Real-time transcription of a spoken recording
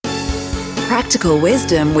Practical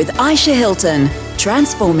Wisdom with Aisha Hilton,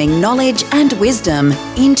 transforming knowledge and wisdom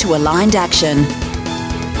into aligned action.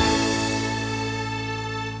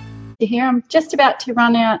 Here, I'm just about to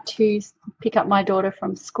run out to pick up my daughter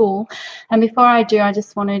from school. And before I do, I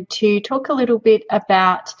just wanted to talk a little bit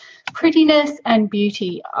about prettiness and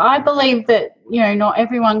beauty. I believe that, not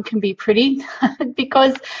everyone can be pretty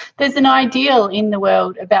because there's an ideal in the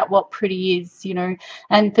world about what pretty is,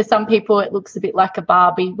 and for some people it looks a bit like a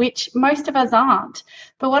Barbie, which most of us aren't.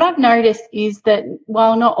 But what I've noticed is that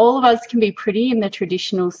while not all of us can be pretty in the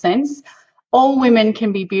traditional sense, all women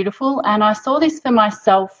can be beautiful. And I saw this for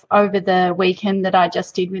myself over the weekend that I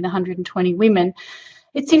just did with 120 women.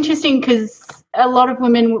 It's interesting because a lot of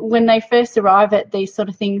women, when they first arrive at these sort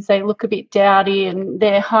of things, they look a bit dowdy and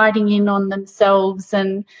they're hiding in on themselves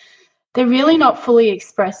and they're really not fully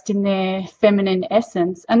expressed in their feminine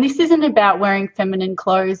essence. And this isn't about wearing feminine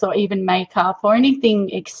clothes or even makeup or anything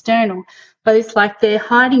external, but it's like they're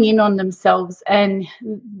hiding in on themselves and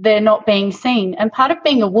they're not being seen. And part of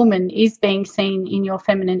being a woman is being seen in your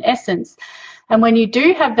feminine essence. And when you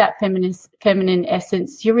do have that feminine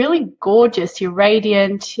essence, you're really gorgeous, you're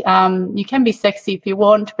radiant. You can be sexy if you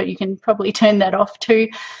want, but you can probably turn that off too.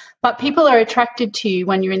 But people are attracted to you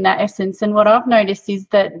when you're in that essence. And what I've noticed is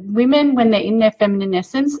that women, when they're in their feminine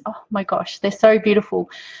essence, oh my gosh, they're so beautiful.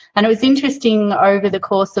 And it was interesting over the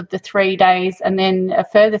course of the 3 days and then a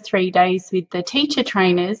further 3 days with the teacher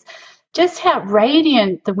trainers, just how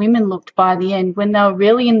radiant the women looked by the end when they were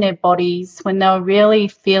really in their bodies, when they were really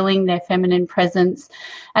feeling their feminine presence.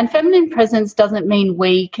 And feminine presence doesn't mean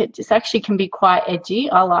weak. It just actually can be quite edgy.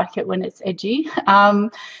 I like it when it's edgy.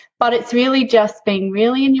 But it's really just being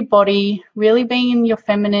really in your body, really being in your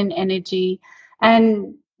feminine energy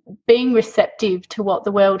and being receptive to what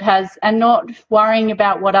the world has and not worrying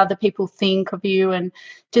about what other people think of you and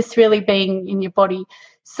just really being in your body.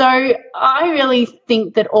 So I really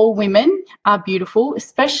think that all women are beautiful,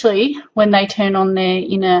 especially when they turn on their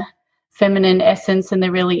inner feminine essence and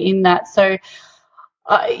they're really in that. So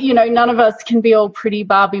none of us can be all pretty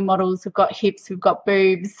Barbie models. We've got hips, we've got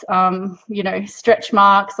boobs, stretch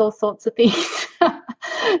marks, all sorts of things.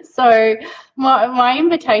 So my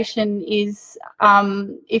invitation is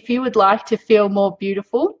if you would like to feel more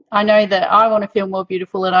beautiful, I know that I want to feel more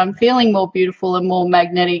beautiful and I'm feeling more beautiful and more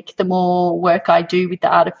magnetic the more work I do with the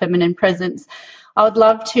art of feminine presence. I would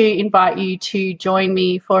love to invite you to join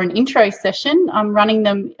me for an intro session. I'm running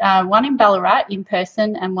them, one in Ballarat in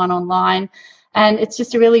person and one online. And it's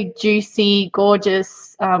just a really juicy,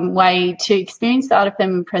 gorgeous way to experience the art of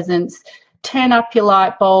feminine presence, turn up your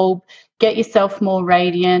light bulb, get yourself more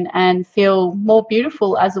radiant and feel more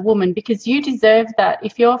beautiful as a woman because you deserve that.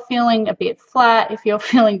 If you're feeling a bit flat, if you're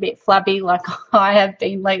feeling a bit flabby like I have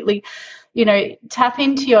been lately, tap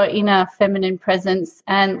into your inner feminine presence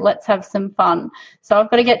and let's have some fun. So I've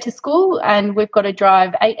got to get to school and we've got to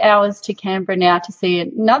drive 8 hours to Canberra now to see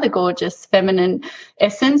another gorgeous feminine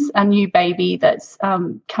essence, a new baby that's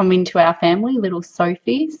come into our family, little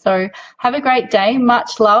Sophie. So have a great day,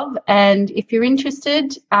 much love. And if you're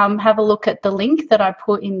interested, have a look at the link that I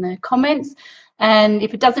put in the comments. And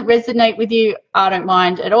if it doesn't resonate with you, I don't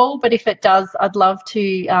mind at all. But if it does, I'd love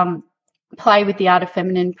to play with the art of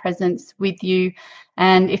feminine presence with you.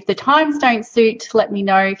 And if the times don't suit, let me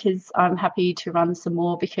know because I'm happy to run some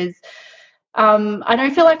more because I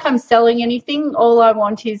don't feel like I'm selling anything. All I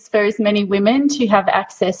want is for as many women to have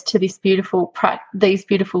access to these beautiful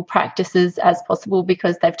practices as possible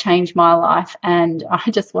because they've changed my life and I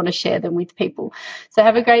just want to share them with people. So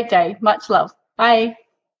have a great day. Much love. Bye.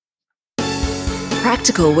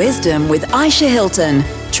 Practical Wisdom with Aisha Hilton,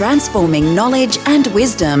 transforming knowledge and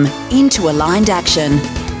wisdom into aligned action.